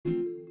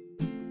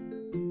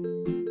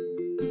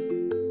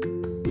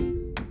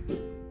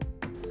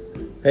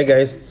Hey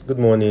guys, good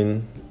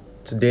morning.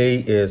 Today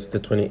is the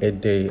 28th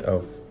day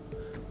of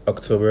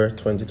October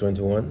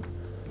 2021.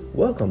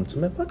 Welcome to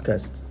my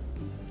podcast.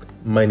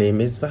 My name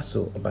is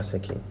Vaso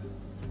Obaseki.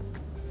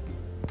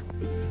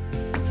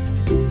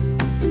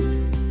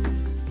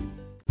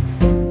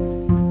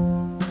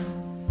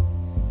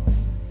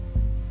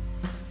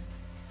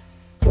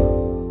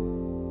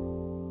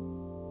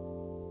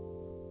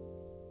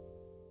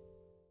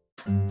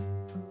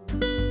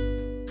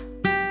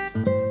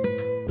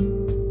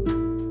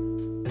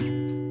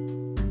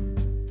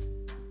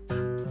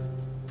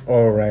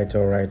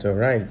 All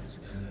right.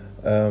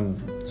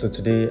 So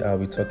today I'll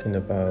be talking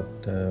about.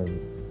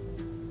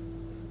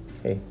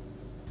 Hey,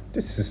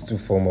 this is too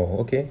formal.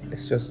 Okay,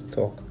 let's just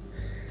talk.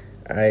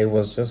 I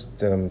was just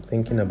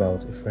thinking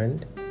about a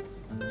friend.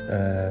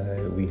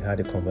 We had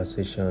a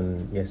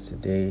conversation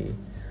yesterday,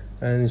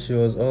 and she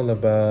was all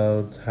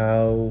about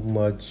how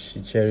much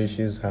she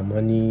cherishes her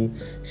money,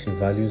 she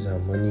values her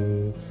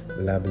money,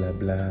 blah blah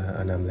blah.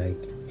 And I'm like,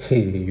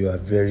 hey, you are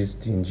very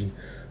stingy.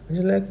 And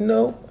she's like,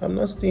 no, I'm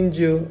not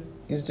stingy.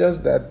 It's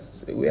just that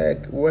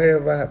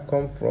wherever I've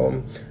come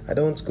from, I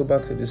don't want to go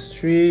back to the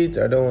street.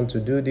 I don't want to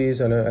do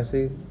this. And I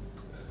say,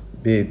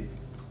 babe,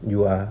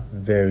 you are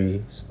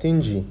very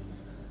stingy.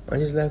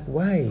 And she's like,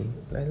 why?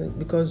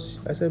 Because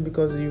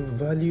you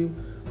value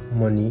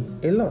money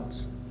a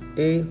lot,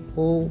 a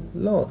whole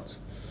lot.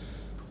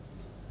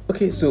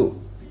 Okay, so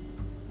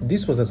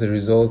this was as a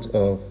result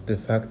of the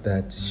fact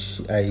that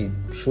I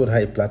showed her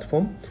a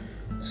platform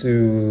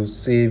to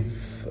save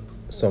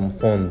some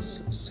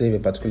funds, save a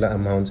particular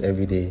amount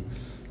every day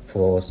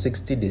for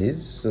 60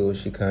 days, so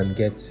she can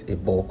get a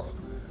bulk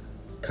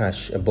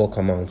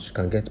amount. She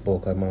can get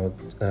bulk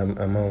amount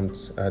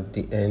at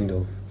the end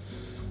of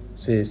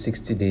say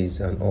 60 days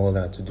and all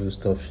that, to do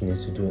stuff she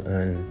needs to do.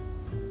 And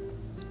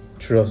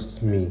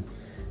trust me,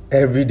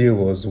 every day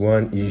was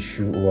one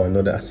issue or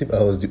another, as if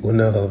I was the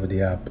owner of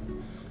the app.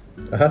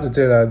 I had to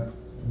tell her,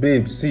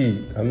 babe,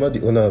 see, I'm not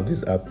the owner of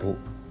this app.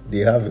 They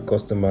have a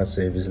customer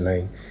service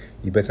line.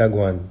 You better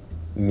go and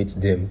meet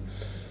them.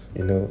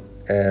 Long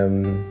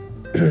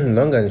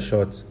and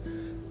short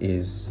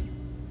is,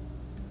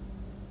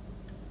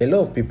 a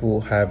lot of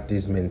people have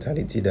this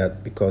mentality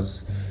that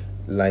because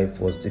life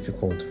was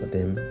difficult for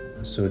them,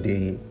 so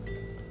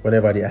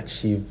whenever they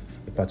achieve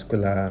a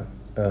particular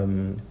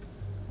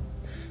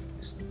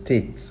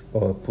state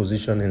or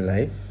position in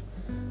life,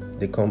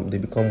 they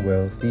become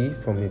wealthy.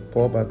 From a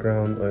poor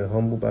background or a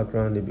humble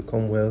background, they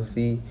become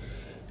wealthy.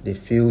 They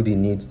feel the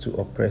need to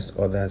oppress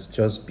others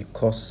just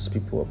because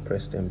people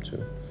oppress them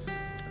too.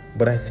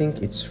 But I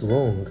think it's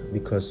wrong,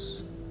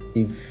 because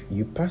if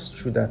you pass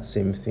through that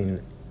same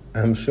thing,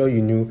 I'm sure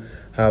you knew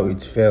how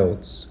it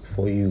felt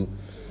for you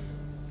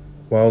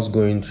whilst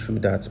going through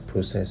that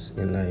process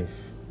in life.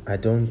 I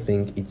don't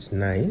think it's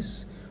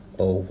nice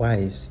or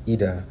wise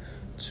either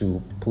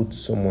to put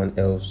someone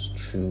else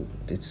through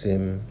the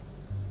same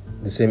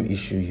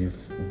issue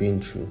you've been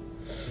through.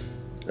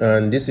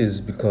 And this is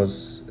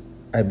because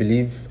I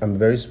believe I'm a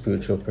very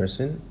spiritual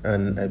person,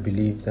 and I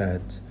believe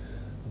that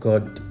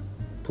God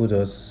put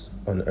us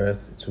on earth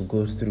to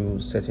go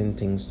through certain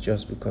things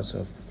just because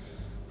of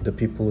the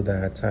people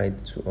that are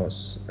tied to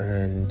us.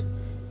 And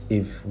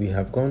if we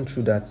have gone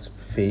through that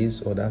phase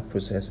or that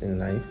process in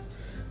life,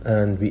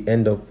 and we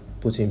end up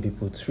putting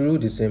people through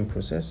the same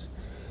process,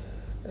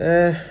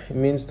 it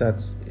means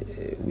that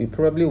we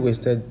probably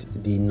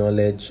wasted the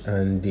knowledge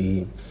and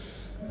the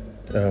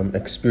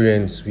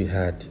experience we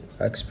had.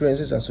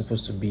 Experiences are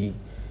supposed to be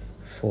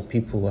for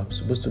people, are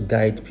supposed to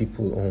guide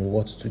people on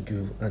what to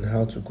do and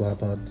how to go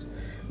about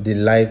the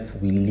life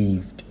we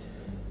lived.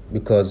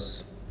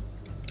 Because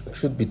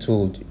truth be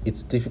told,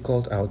 it's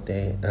difficult out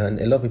there, and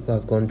a lot of people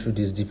have gone through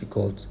these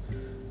difficult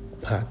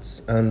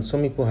parts, and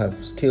some people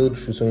have scaled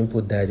through, some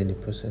people died in the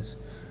process.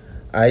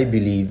 I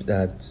believe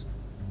that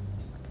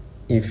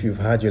if you've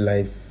had your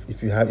life,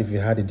 if you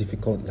had a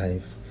difficult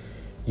life,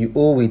 you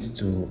owe it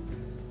to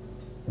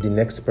the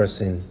next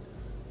person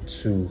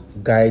to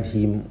guide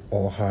him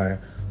or her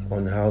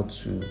on how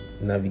to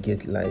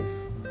navigate life,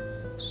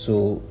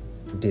 so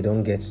they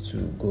don't get to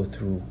go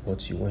through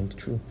what you went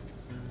through.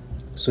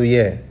 So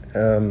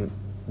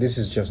this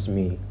is just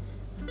me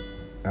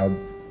out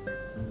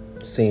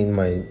saying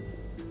my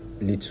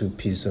little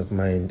piece of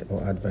mind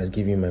or advice,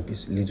 giving my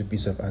little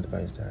piece of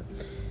advice, that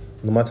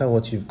no matter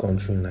what you've gone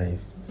through in life,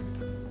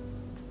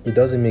 it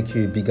doesn't make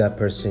you a bigger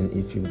person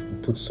if you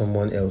put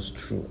someone else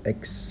through,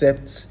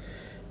 except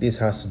this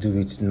has to do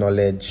with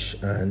knowledge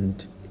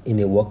and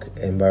in a work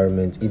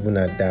environment. Even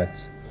at that,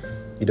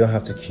 you don't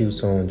have to kill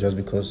someone just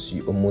because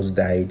you almost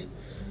died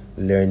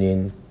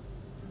learning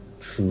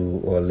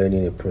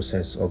a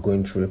process or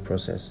going through a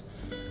process.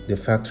 The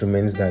fact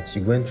remains that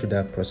you went through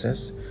that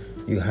process,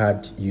 you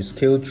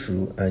scaled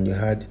through, and you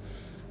had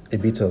a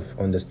bit of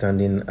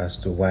understanding as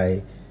to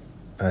why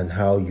and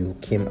how you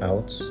came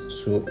out.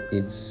 So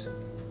it's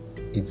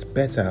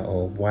better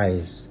or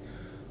wise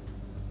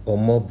or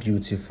more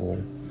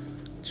beautiful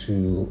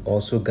to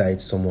also guide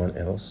someone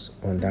else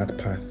on that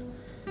path,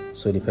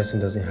 so the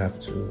person doesn't have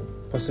to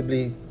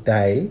possibly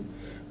die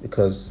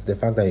because the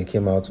fact that you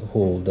came out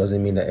whole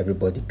doesn't mean that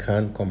everybody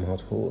can come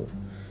out whole.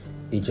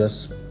 It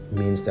just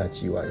means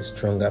that you are a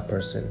stronger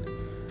person.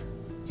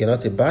 You're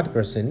not a bad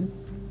person,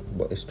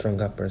 but a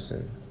stronger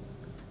person.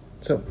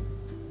 So,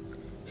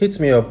 hit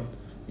me up.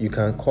 You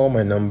can call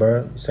my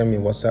number, send me a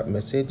WhatsApp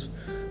message.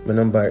 My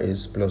number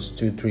is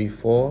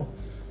 +234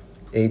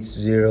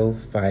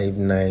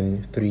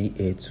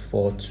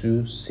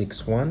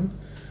 8059384261,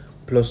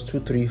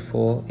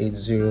 +234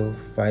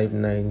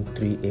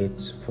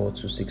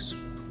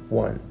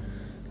 8059384261.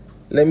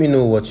 Let me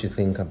know what you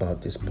think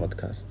about this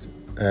podcast,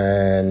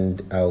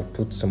 and I'll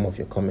put some of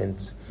your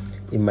comments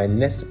in my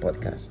next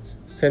podcast.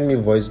 Send me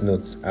voice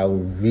notes. I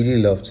would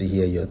really love to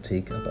hear your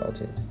take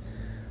about it.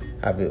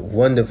 Have a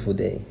wonderful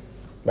day.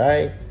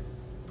 Bye.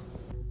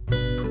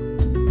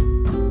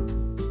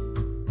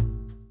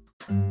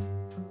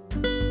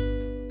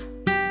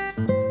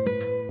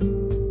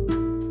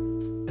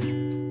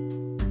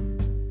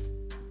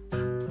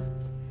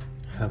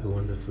 Have a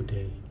wonderful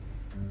day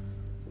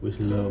with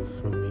love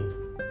from me.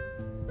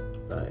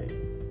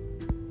 Bye.